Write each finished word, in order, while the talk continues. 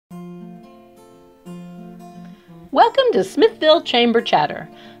Welcome to Smithville Chamber Chatter,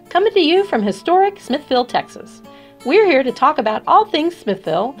 coming to you from historic Smithville, Texas. We're here to talk about all things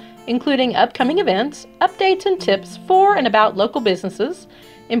Smithville, including upcoming events, updates and tips for and about local businesses,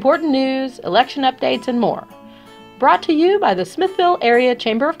 important news, election updates, and more. Brought to you by the Smithville Area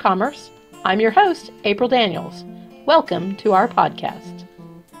Chamber of Commerce, I'm your host, April Daniels. Welcome to our podcast.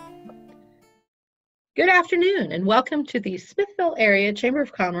 Good afternoon, and welcome to the Smithville Area Chamber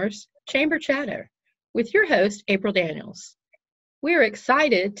of Commerce Chamber Chatter with your host, April Daniels. We're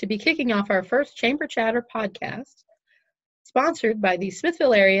excited to be kicking off our first Chamber Chatter podcast, sponsored by the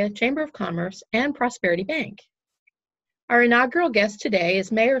Smithville Area Chamber of Commerce and Prosperity Bank. Our inaugural guest today is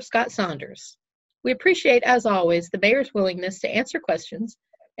Mayor Scott Saunders. We appreciate, as always, the mayor's willingness to answer questions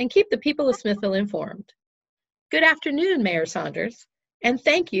and keep the people of Smithville informed. Good afternoon, Mayor Saunders, and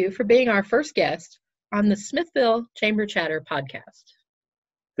thank you for being our first guest on the Smithville Chamber Chatter podcast.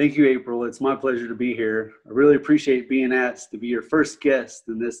 Thank you, April. It's my pleasure to be here. I really appreciate being asked to be your first guest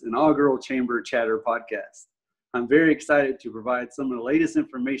in this inaugural Chamber Chatter podcast. I'm very excited to provide some of the latest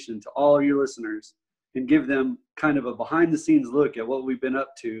information to all of your listeners and give them kind of a behind-the-scenes look at what we've been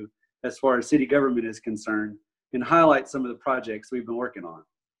up to as far as city government is concerned and highlight some of the projects we've been working on.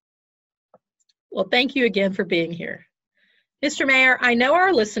 Well, thank you again for being here. Mr. Mayor, I know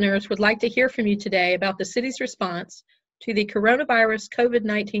our listeners would like to hear from you today about the city's response to the coronavirus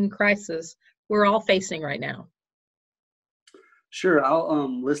COVID-19 crisis we're all facing right now. Sure,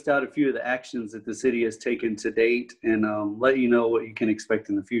 I'll list out a few of the actions that the city has taken to date and let you know what you can expect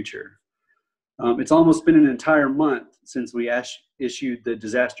in the future. It's almost been an entire month since we issued the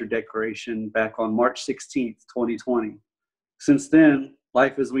disaster declaration back on March 16th, 2020. Since then,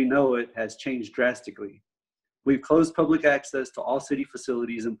 life as we know it has changed drastically. We've closed public access to all city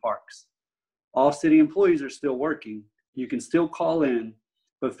facilities and parks. All city employees are still working. You can still call in,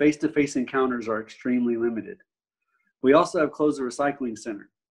 but face-to-face encounters are extremely limited. We also have closed the recycling center.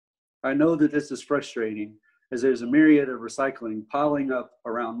 I know that this is frustrating as there's a myriad of recycling piling up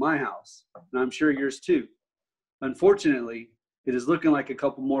around my house, and I'm sure yours too. Unfortunately, it is looking like a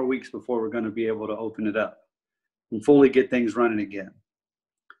couple more weeks before we're going to be able to open it up and fully get things running again.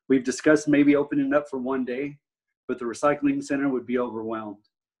 We've discussed maybe opening it up for one day, but the recycling center would be overwhelmed.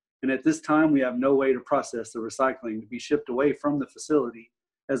 And at this time, we have no way to process the recycling to be shipped away from the facility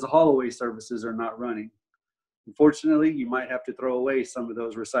as the haul-away services are not running. Unfortunately, you might have to throw away some of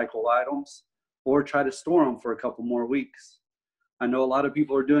those recycled items or try to store them for a couple more weeks. I know a lot of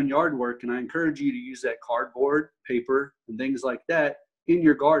people are doing yard work, and I encourage you to use that cardboard, paper, and things like that in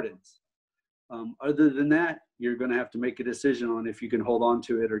your gardens. Other than that, you're going to have to make a decision on if you can hold on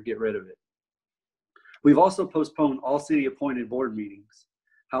to it or get rid of it. We've also postponed all city-appointed board meetings.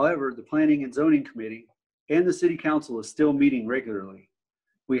 However, the Planning and Zoning Committee and the City Council is still meeting regularly.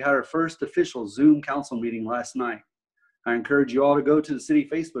 We had our first official Zoom council meeting last night. I encourage you all to go to the city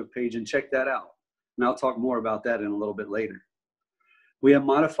Facebook page and check that out. And I'll talk more about that in a little bit later. We have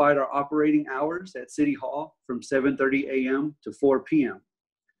modified our operating hours at City Hall from 7:30 a.m. to 4 p.m.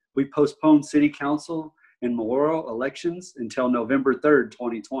 We postponed City Council and mayoral elections until November 3rd,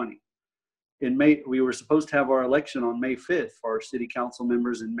 2020. In May, we were supposed to have our election on May 5th for our city council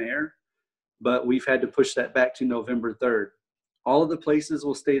members and mayor, but we've had to push that back to November 3rd. All of the places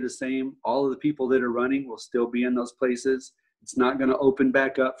will stay the same. All of the people that are running will still be in those places. It's not going to open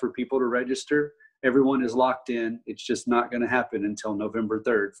back up for people to register. Everyone is locked in. It's just not going to happen until November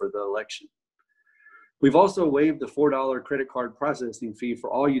 3rd for the election. We've also waived the $4 credit card processing fee for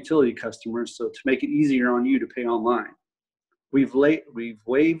all utility customers, so to make it easier on you to pay online. We've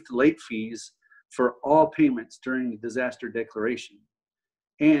waived late fees for all payments during the disaster declaration.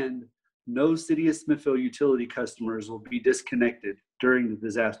 And no City of Smithville utility customers will be disconnected during the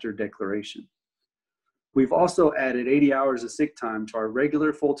disaster declaration. We've also added 80 hours of sick time to our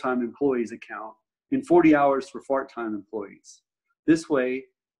regular full-time employees account and 40 hours for part-time employees. This way,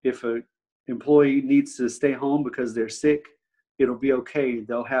 if an employee needs to stay home because they're sick, it'll be okay.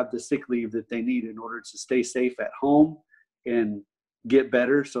 They'll have the sick leave that they need in order to stay safe at home and get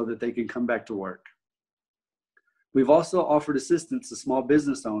better so that they can come back to work. We've also offered assistance to small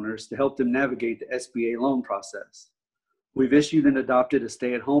business owners to help them navigate the SBA loan process. We've issued and adopted a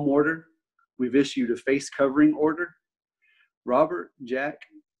stay-at-home order. We've issued a face covering order. Robert, Jack,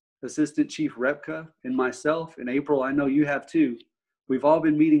 Assistant Chief Repka, and myself, and April, I know you have too, we've all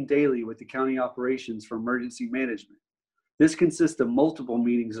been meeting daily with the county operations for emergency management. This consists of multiple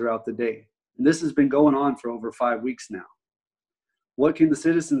meetings throughout the day, and this has been going on for over 5 weeks now. What can the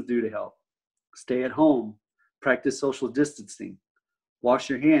citizens do to help? Stay at home, practice social distancing, wash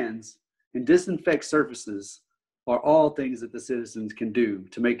your hands, and disinfect surfaces are all things that the citizens can do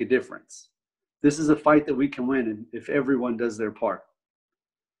to make a difference. This is a fight that we can win if everyone does their part.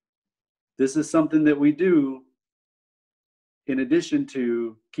 This is something that we do in addition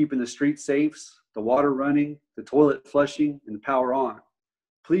to keeping the streets safe, the water running, the toilet flushing, and the power on.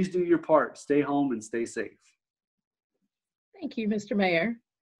 Please do your part. Stay home and stay safe. Thank you, Mr. Mayor.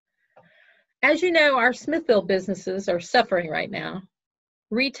 As you know, our Smithville businesses are suffering right now.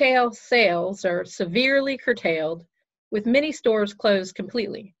 Retail sales are severely curtailed, with many stores closed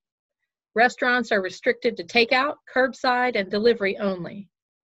completely. Restaurants are restricted to takeout, curbside, and delivery only.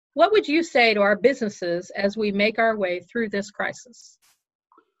 What would you say to our businesses as we make our way through this crisis?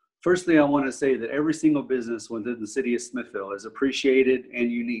 Firstly, I want to say that every single business within the city of Smithville is appreciated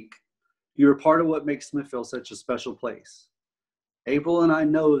and unique. You are part of what makes Smithville such a special place. April and I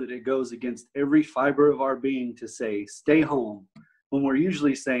know that it goes against every fiber of our being to say, stay home, when we're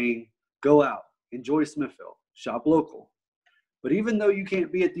usually saying, go out, enjoy Smithville, shop local. But even though you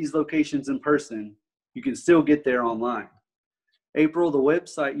can't be at these locations in person, you can still get there online. April, the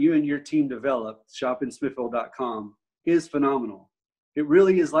website you and your team developed, shopinsmithville.com, is phenomenal. It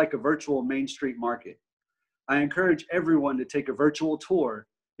really is like a virtual Main Street market. I encourage everyone to take a virtual tour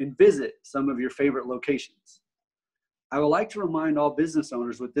and visit some of your favorite locations. I would like to remind all business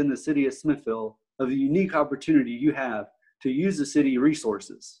owners within the city of Smithville of the unique opportunity you have to use the city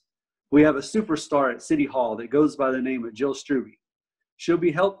resources. We have a superstar at City Hall that goes by the name of Jill Strube. She'll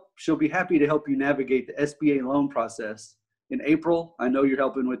be happy to help you navigate the SBA loan process. In April, I know you're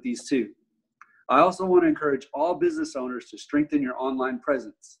helping with these too. I also want to encourage all business owners to strengthen your online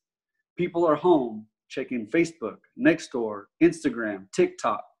presence. People are home checking Facebook, Nextdoor, Instagram,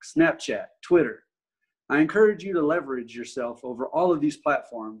 TikTok, Snapchat, Twitter. I encourage you to leverage yourself over all of these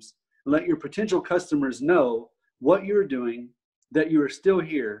platforms and let your potential customers know what you're doing, that you are still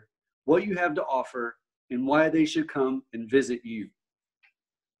here, what you have to offer, and why they should come and visit you.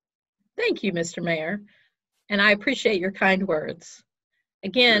 Thank you, Mr. Mayor, and I appreciate your kind words.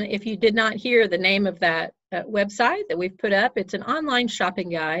 Again, if you did not hear the name of that website that we've put up, it's an online shopping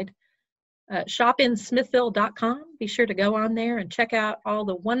guide, shopinsmithville.com. Be sure to go on there and check out all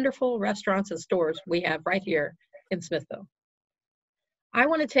the wonderful restaurants and stores we have right here in Smithville. I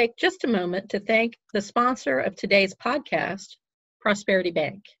want to take just a moment to thank the sponsor of today's podcast, Prosperity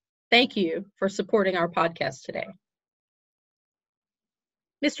Bank. Thank you for supporting our podcast today.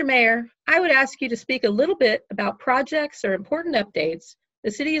 Mr. Mayor, I would ask you to speak a little bit about projects or important updates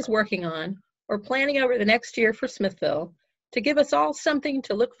the city is working on or planning over the next year for Smithville to give us all something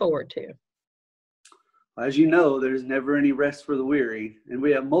to look forward to. As you know, there's never any rest for the weary, and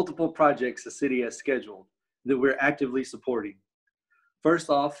we have multiple projects the city has scheduled that we're actively supporting.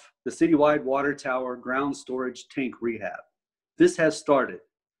 First off, the citywide water tower ground storage tank rehab. This has started.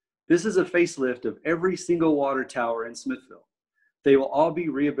 This is a facelift of every single water tower in Smithville. They will all be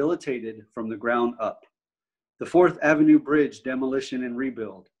rehabilitated from the ground up. The 4th Avenue Bridge demolition and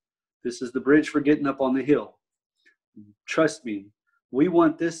rebuild. This is the bridge for getting up on the hill. Trust me, we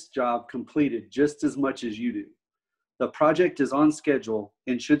want this job completed just as much as you do. The project is on schedule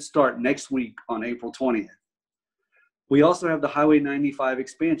and should start next week on April 20th. We also have the Highway 95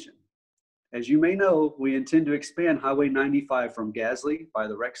 expansion. As you may know, we intend to expand Highway 95 from Gasley by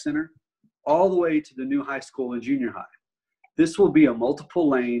the Rec Center all the way to the new high school and junior high. This will be a multiple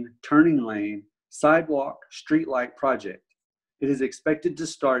lane, turning lane, sidewalk, streetlight project. It is expected to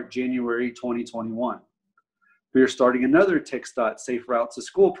start January 2021. We are starting another TxDOT Safe Routes to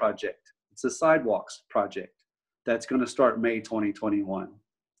School project. It's a sidewalks project. That's going to start May 2021.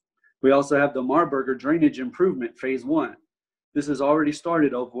 We also have the Marburger Drainage Improvement Phase 1. This has already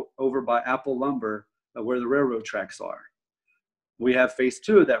started over by Apple Lumber, where the railroad tracks are. We have Phase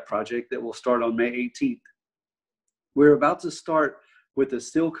 2 of that project that will start on May 18th. We're about to start with a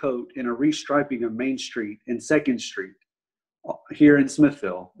seal coat and a restriping of Main Street and 2nd Street here in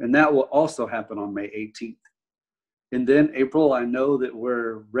Smithville, and that will also happen on May 18th. And then April, I know that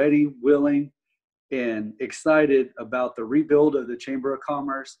we're ready, willing, and excited about the rebuild of the Chamber of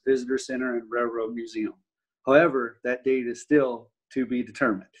Commerce, Visitor Center, and Railroad Museum. However, that date is still to be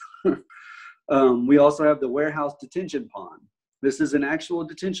determined. We also have the warehouse detention pond. This is an actual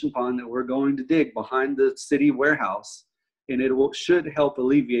detention pond that we're going to dig behind the city warehouse, and it should help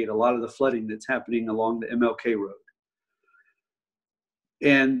alleviate a lot of the flooding that's happening along the MLK Road.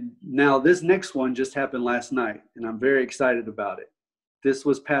 And now this next one just happened last night, and I'm very excited about it. This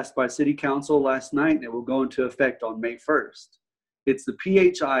was passed by City Council last night, and it will go into effect on May 1st. It's the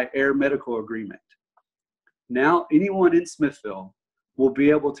PHI Air Medical Agreement. Now anyone in Smithville will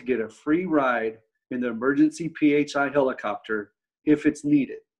be able to get a free ride in the emergency PHI helicopter if it's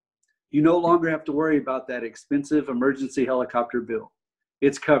needed. You no longer have to worry about that expensive emergency helicopter bill.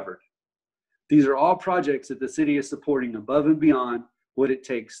 It's covered. These are all projects that the city is supporting above and beyond what it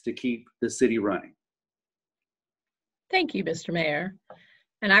takes to keep the city running. Thank you, Mr. Mayor.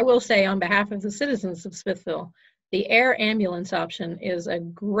 And I will say on behalf of the citizens of Smithville, the air ambulance option is a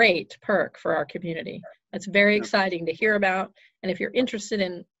great perk for our community. It's very exciting to hear about. And if you're interested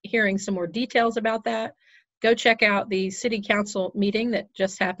in hearing some more details about that, go check out the city council meeting that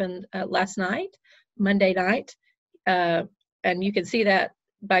just happened last night, Monday night. And you can see that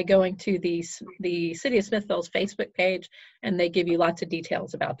by going to the City of Smithville's Facebook page, and they give you lots of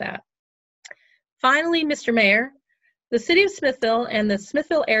details about that. Finally, Mr. Mayor, the City of Smithville and the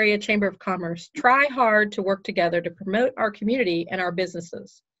Smithville Area Chamber of Commerce try hard to work together to promote our community and our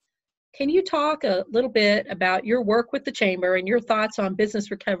businesses. Can you talk a little bit about your work with the Chamber and your thoughts on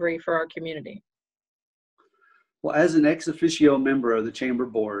business recovery for our community? Well, as an ex officio member of the Chamber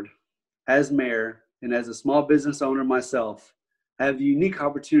Board, as mayor, and as a small business owner myself, I have the unique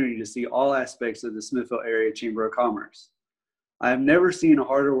opportunity to see all aspects of the Smithville Area Chamber of Commerce. I have never seen a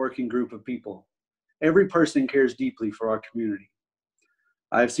harder working group of people. Every person cares deeply for our community.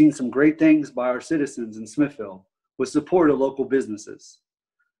 I have seen some great things by our citizens in Smithville with support of local businesses.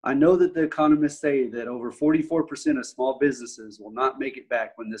 I know that the economists say that over 44% of small businesses will not make it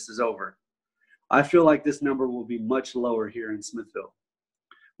back when this is over. I feel like this number will be much lower here in Smithville.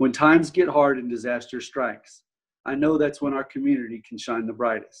 When times get hard and disaster strikes, I know that's when our community can shine the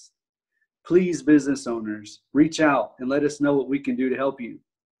brightest. Please, business owners, reach out and let us know what we can do to help you.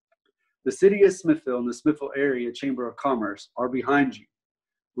 The City of Smithville and the Smithville Area Chamber of Commerce are behind you.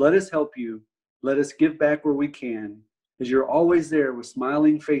 Let us help you. Let us give back where we can, as you're always there with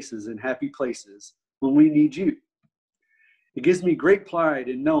smiling faces and happy places when we need you. It gives me great pride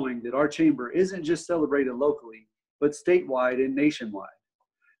in knowing that our chamber isn't just celebrated locally, but statewide and nationwide.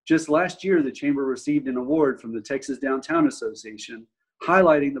 Just last year, the chamber received an award from the Texas Downtown Association,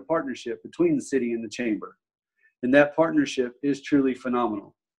 highlighting the partnership between the city and the chamber. And that partnership is truly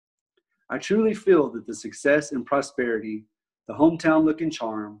phenomenal. I truly feel that the success and prosperity, the hometown look and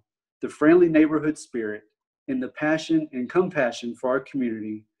charm, the friendly neighborhood spirit, and the passion and compassion for our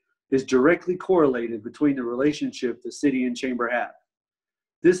community is directly correlated between the relationship the city and chamber have.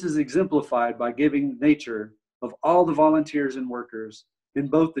 This is exemplified by giving nature of all the volunteers and workers in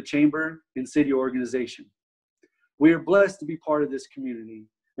both the chamber and city organization. We are blessed to be part of this community,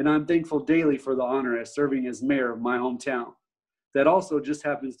 and I'm thankful daily for the honor as serving as mayor of my hometown. That also just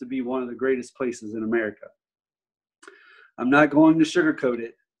happens to be one of the greatest places in America. I'm not going to sugarcoat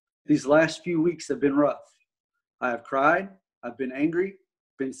it. These last few weeks have been rough. I have cried, I've been angry,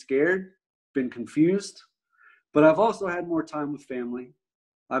 been scared, been confused, but I've also had more time with family.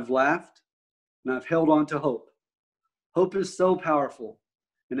 I've laughed, and I've held on to hope. Hope is so powerful,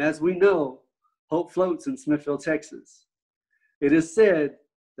 and as we know, hope floats in Smithville, Texas. It is said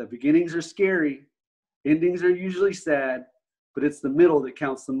that beginnings are scary, endings are usually sad, but it's the middle that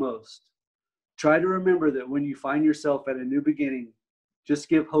counts the most. Try to remember that when you find yourself at a new beginning, just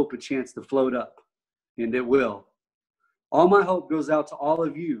give hope a chance to float up, and it will. All my hope goes out to all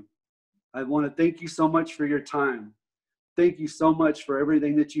of you. I want to thank you so much for your time. Thank you so much for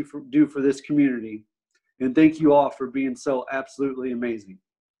everything that you do for this community. And thank you all for being so absolutely amazing.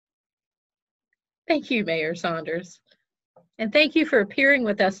 Thank you, Mayor Saunders. And thank you for appearing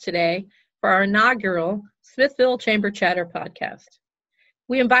with us today for our inaugural Smithville Chamber Chatter podcast.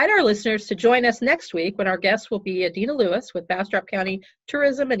 We invite our listeners to join us next week when our guests will be Adena Lewis with Bastrop County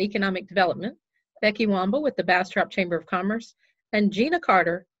Tourism and Economic Development, Becki Womble with the Bastrop Chamber of Commerce, and Gena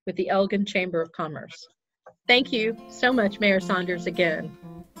Carter with the Elgin Chamber of Commerce. Thank you so much, Mayor Saunders, again.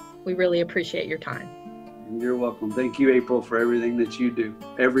 We really appreciate your time. You're welcome. Thank you, April, for everything that you do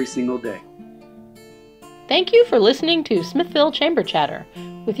every single day. Thank you for listening to Smithville Chamber Chatter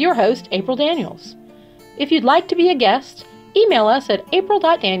with your host, April Daniels. If you'd like to be a guest, email us at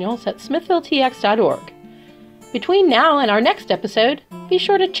april.daniels@smithvilletx.org. Between now and our next episode, be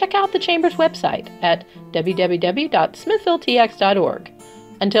sure to check out the Chamber's website at www.smithvilletx.org.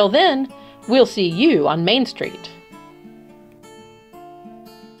 Until then, we'll see you on Main Street.